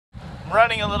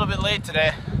running a little bit late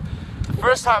today. The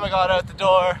first time I got out the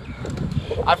door,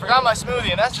 I forgot my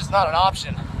smoothie, and that's just not an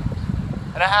option.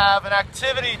 And I have an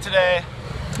activity today,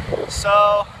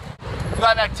 so I've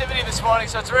got an activity this morning,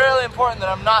 so it's really important that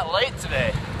I'm not late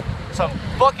today. So I'm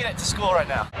booking it to school right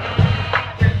now.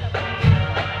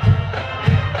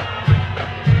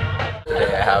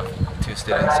 Today I have two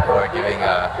students who are giving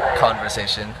a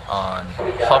conversation on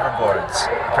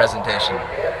hoverboards presentation,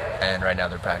 and right now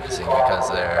they're practicing because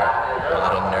they're a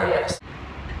little nervous.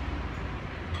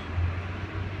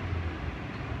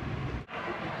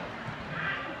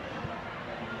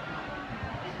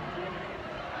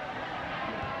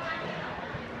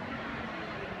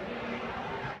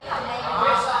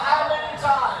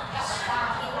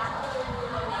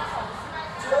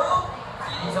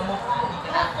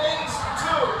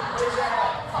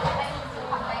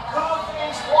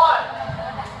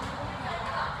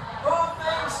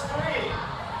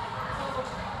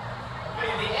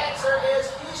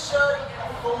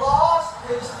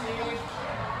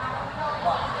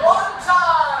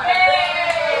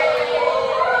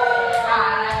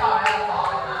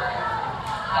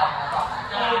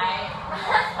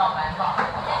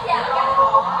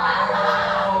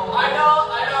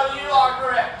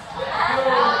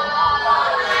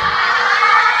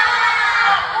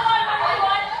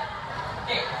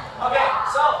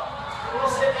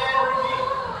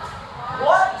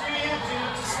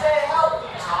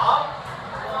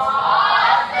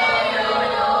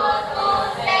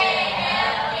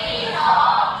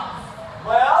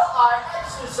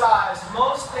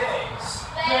 Most days.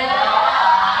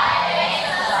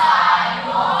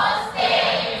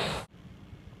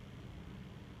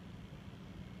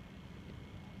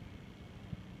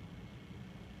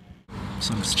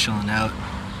 So I'm just chilling out,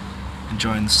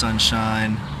 enjoying the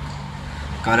sunshine.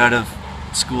 Got out of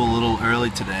school a little early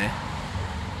today.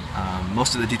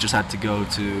 Most of the teachers had to go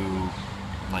to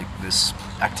like this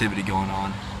activity going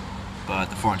on, but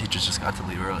the foreign teachers just got to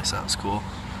leave early, so that was cool.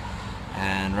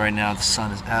 And right now the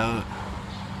sun is out,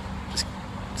 just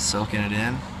soaking it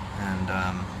in, and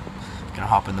gonna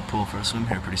hop in the pool for a swim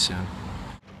here pretty soon.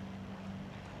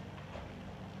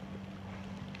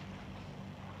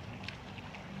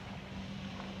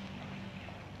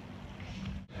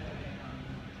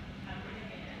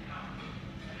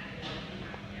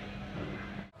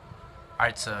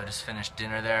 Alright, so I just finished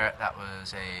dinner there. That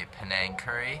was a Penang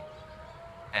curry,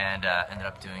 and ended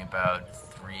up doing about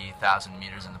 3,000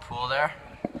 meters in the pool there.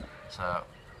 So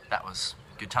that was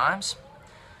good times.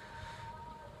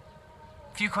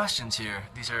 A few questions here.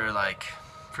 These are like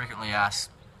frequently asked,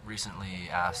 recently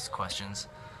asked questions.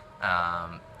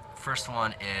 First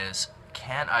one is,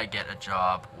 can I get a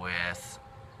job with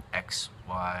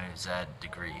XYZ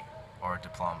degree or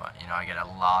diploma? You know, I get a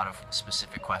lot of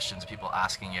specific questions, people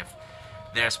asking if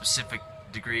their specific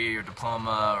degree or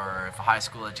diploma or if a high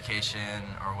school education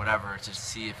or whatever, to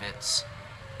see if it's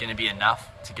going to be enough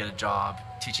to get a job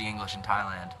teaching English in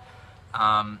Thailand.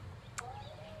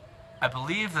 I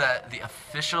believe that the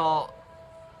official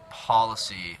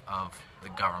policy of the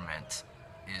government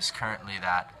is currently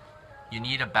that you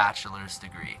need a bachelor's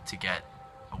degree to get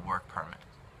a work permit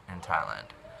in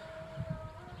Thailand.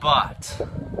 But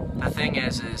the thing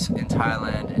is in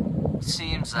Thailand, it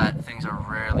seems that things are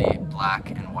rarely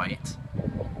black and white.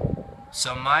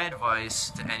 So my advice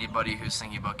to anybody who's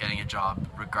thinking about getting a job,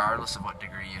 regardless of what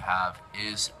degree you have,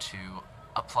 is to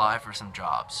apply for some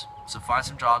jobs. So find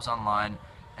some jobs online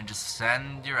and just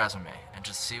send your resume and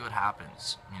just see what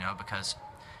happens, you know, because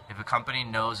if a company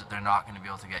knows that they're not going to be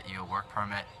able to get you a work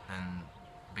permit, then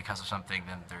because of something,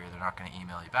 then they're either not going to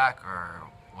email you back or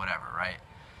whatever, right?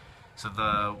 So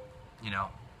the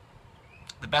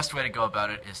best way to go about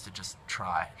it is to just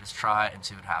try and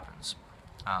see what happens.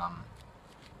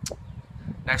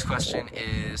 Next question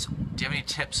is, do you have any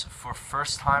tips for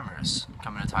first-timers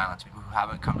coming to Thailand, people who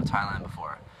haven't come to Thailand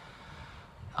before?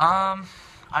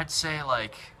 I'd say,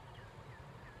 like,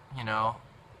 you know,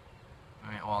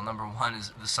 well, number one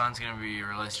is the sun's going to be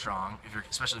really strong,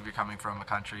 especially if you're coming from a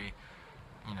country,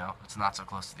 you know, it's not so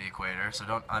close to the equator, so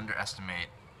don't underestimate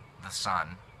the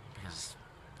sun, because,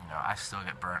 you know, I still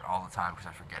get burnt all the time because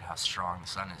I forget how strong the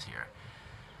sun is here.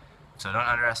 So don't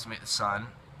underestimate the sun.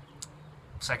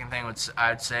 Second thing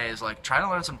I'd say is, like, try to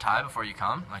learn some Thai before you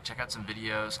come. Like, check out some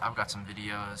videos. I've got some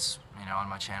videos, you know, on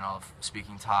my channel of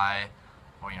speaking Thai,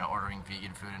 or, you know, ordering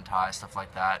vegan food in Thai, stuff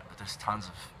like that. But there's tons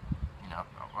of, you know,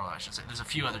 or I should say, there's a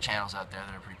few other channels out there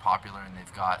that are pretty popular, and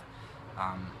they've got,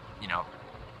 you know,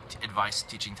 advice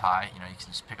teaching Thai. You know, you can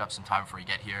just pick up some Thai before you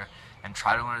get here, and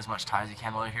try to learn as much Thai as you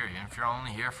can while you're here. Even if you're only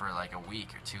here for like a week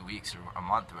or 2 weeks or a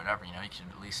month or whatever, you know, you can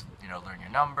at least, you know, learn your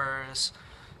numbers,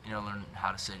 learn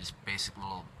how to say just basic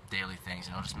little daily things,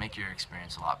 just make your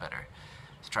experience a lot better.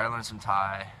 So try to learn some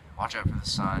Thai, watch out for the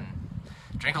sun,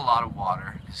 drink a lot of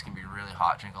water, because it's going to be really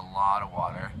hot, drink a lot of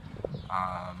water.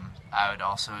 I would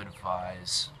also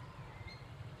advise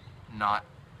not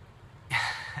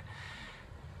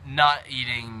not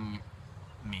eating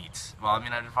meat. Well, I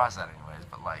mean, I'd advise that anyways,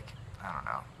 but like, I don't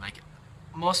know, like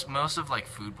most of like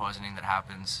food poisoning that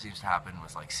seems to happen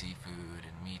with like seafood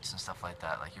and meats and stuff like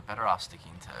that. Like, you're better off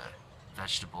sticking to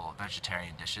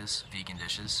vegetarian dishes, vegan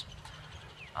dishes.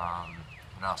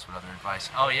 What else? What other advice?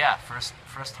 Oh yeah, first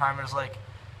timers, like,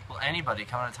 well, anybody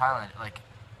coming to Thailand, like,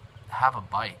 have a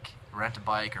bike, rent a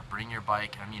bike, or bring your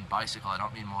bike. I mean bicycle, I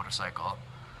don't mean motorcycle.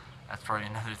 That's probably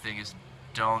another thing, is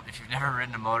if you've never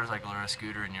ridden a motorcycle or a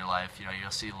scooter in your life,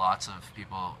 you'll see lots of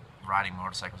people riding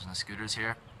motorcycles and scooters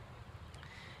here.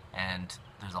 And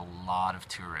there's a lot of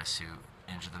tourists who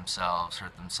injure themselves,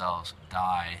 hurt themselves,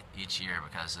 die each year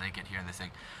because they get here and they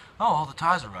think, oh, all the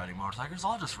Thais are riding motorcycles,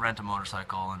 I'll just rent a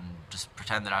motorcycle and just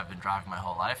pretend that I've been driving my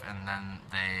whole life. And then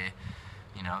they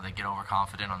get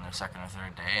overconfident on their second or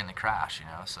third day and they crash,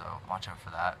 so watch out for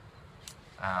that.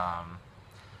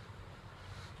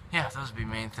 Yeah, those would be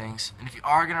main things. And if you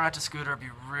are going to rent a scooter, be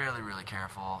really, really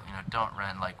careful. Don't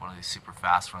rent like one of these super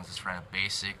fast ones. Just rent a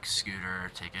basic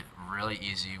scooter, take it really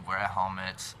easy, wear a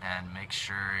helmet, and make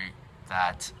sure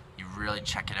that you really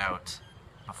check it out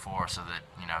before, so that,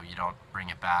 you don't bring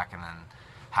it back and then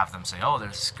have them say, oh,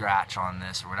 there's a scratch on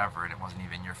this or whatever, and it wasn't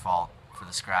even your fault for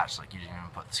the scratch. Like, you didn't even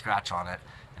put the scratch on it,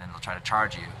 and then they'll try to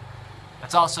charge you.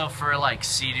 That's also for like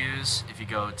Sea-Doos. If you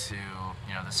go to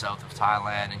the south of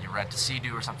Thailand and you rent a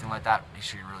Sea-Doo or something like that, make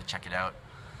sure you really check it out.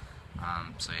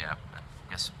 So yeah, I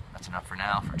guess that's enough for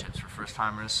now for tips for first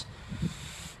timers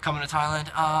coming to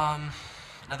Thailand.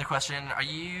 Another question: are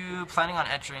you planning on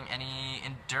entering any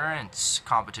endurance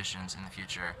competitions in the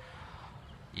future?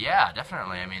 Yeah,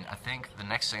 definitely. I mean, I think the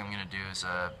next thing I'm going to do is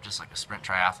just like a sprint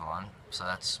triathlon. So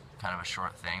that's kind of a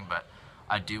short thing, but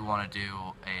I do want to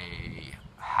do a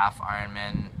half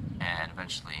Ironman and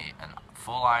eventually a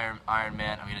full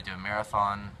Ironman. I'm going to do a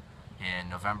marathon in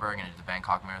November. I'm going to do the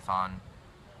Bangkok Marathon.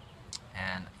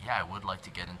 And yeah, I would like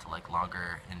to get into like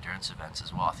longer endurance events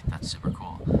as well. I think that's super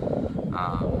cool.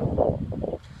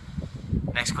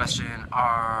 Next question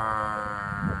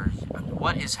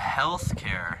what is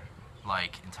healthcare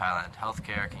like in Thailand?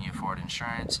 Healthcare, can you afford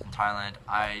insurance in Thailand?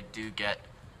 I do get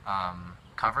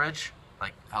coverage,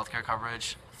 like healthcare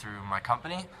coverage through my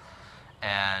company.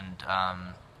 And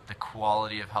the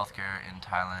quality of healthcare in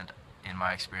Thailand, in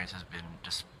my experience, has been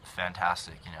just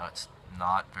fantastic. It's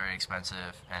not very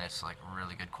expensive, and it's like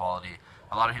really good quality.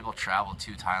 A lot of people travel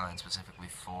to Thailand specifically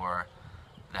for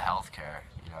the healthcare,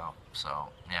 So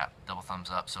yeah, double thumbs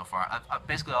up so far.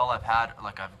 Basically all I've had,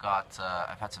 like I've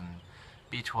had some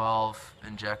B12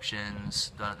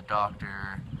 injections done at the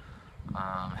doctor.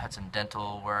 Had some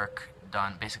dental work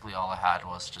done. Basically all I had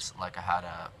was just like I had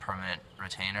a permanent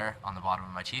retainer on the bottom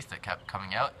of my teeth that kept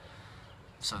coming out.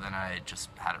 So then I just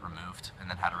had it removed and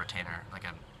then had a retainer, like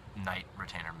a night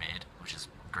retainer made, which is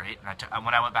great. And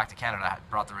when I went back to Canada, I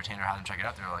brought the retainer, had them check it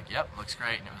out. They were like, yep, looks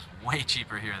great. And it was way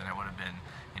cheaper here than it would have been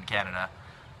in Canada.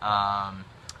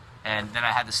 And then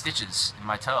I had the stitches in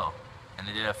my toe, and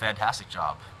they did a fantastic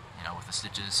job, with the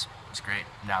stitches. It was great.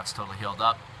 Now it's totally healed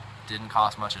up. Didn't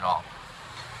cost much at all.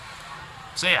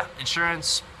 So yeah,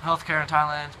 insurance, healthcare in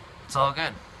Thailand, it's all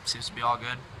good. Seems to be all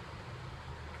good.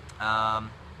 And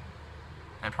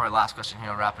probably last question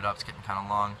here, I'll wrap it up. It's getting kind of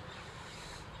long.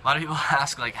 A lot of people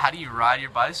ask, like, how do you ride your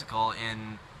bicycle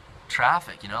in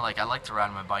traffic? Like, I like to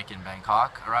ride my bike in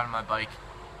Bangkok. I ride my bike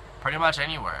pretty much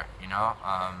anywhere,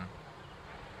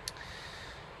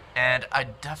 and I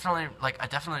definitely, like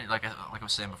I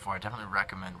was saying before, I definitely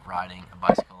recommend riding a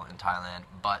bicycle in Thailand.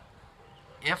 But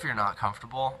if you're not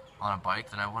comfortable on a bike,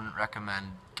 then I wouldn't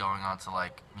recommend going onto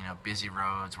like, busy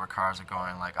roads where cars are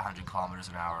going like 100 kilometers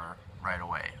an hour right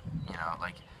away.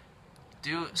 Like,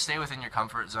 stay within your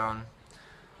comfort zone.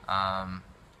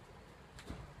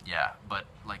 Yeah, but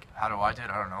like, how do I do it?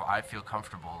 I don't know. I feel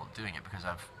comfortable doing it because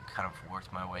I've kind of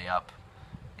worked my way up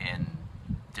in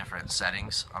different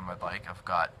settings on my bike. I've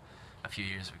got a few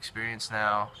years of experience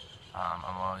now. I'm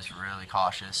always really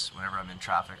cautious whenever I'm in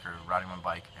traffic or riding my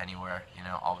bike anywhere.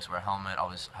 Always wear a helmet,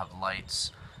 always have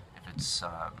lights if it's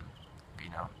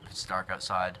if it's dark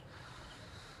outside.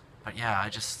 But yeah,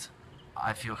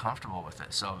 I feel comfortable with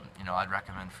it. So, I'd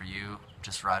recommend for you,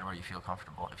 just ride where you feel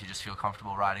comfortable. If you just feel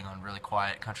comfortable riding on really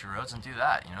quiet country roads, then do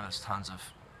that. There's tons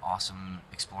of awesome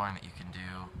exploring that you can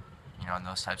do, on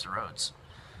those types of roads.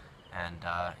 And,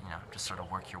 just sort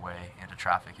of work your way into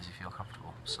traffic as you feel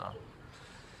comfortable. So,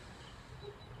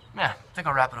 yeah, I think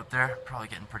I'll wrap it up there. Probably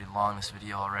getting pretty long, this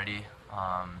video already.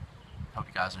 Hope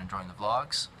you guys are enjoying the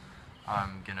vlogs.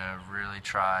 I'm gonna really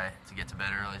try to get to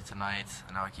bed early tonight.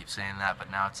 I know I keep saying that, but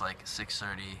now it's like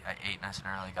 6:30. I ate nice and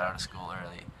early, got out of school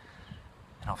early,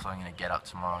 and hopefully I'm gonna get up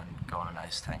tomorrow and go on a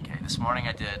nice 10K. This morning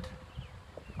I did.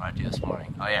 What did I do this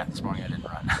morning? Oh yeah, this morning I didn't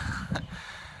run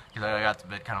because I got to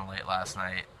bed kind of late last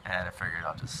night, and I figured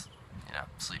I'll just,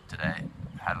 sleep today.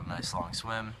 Had a nice long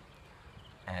swim,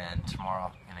 and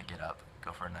tomorrow I'm gonna get up,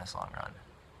 go for a nice long run,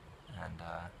 and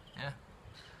yeah.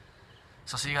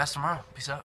 So see you guys tomorrow. Peace out.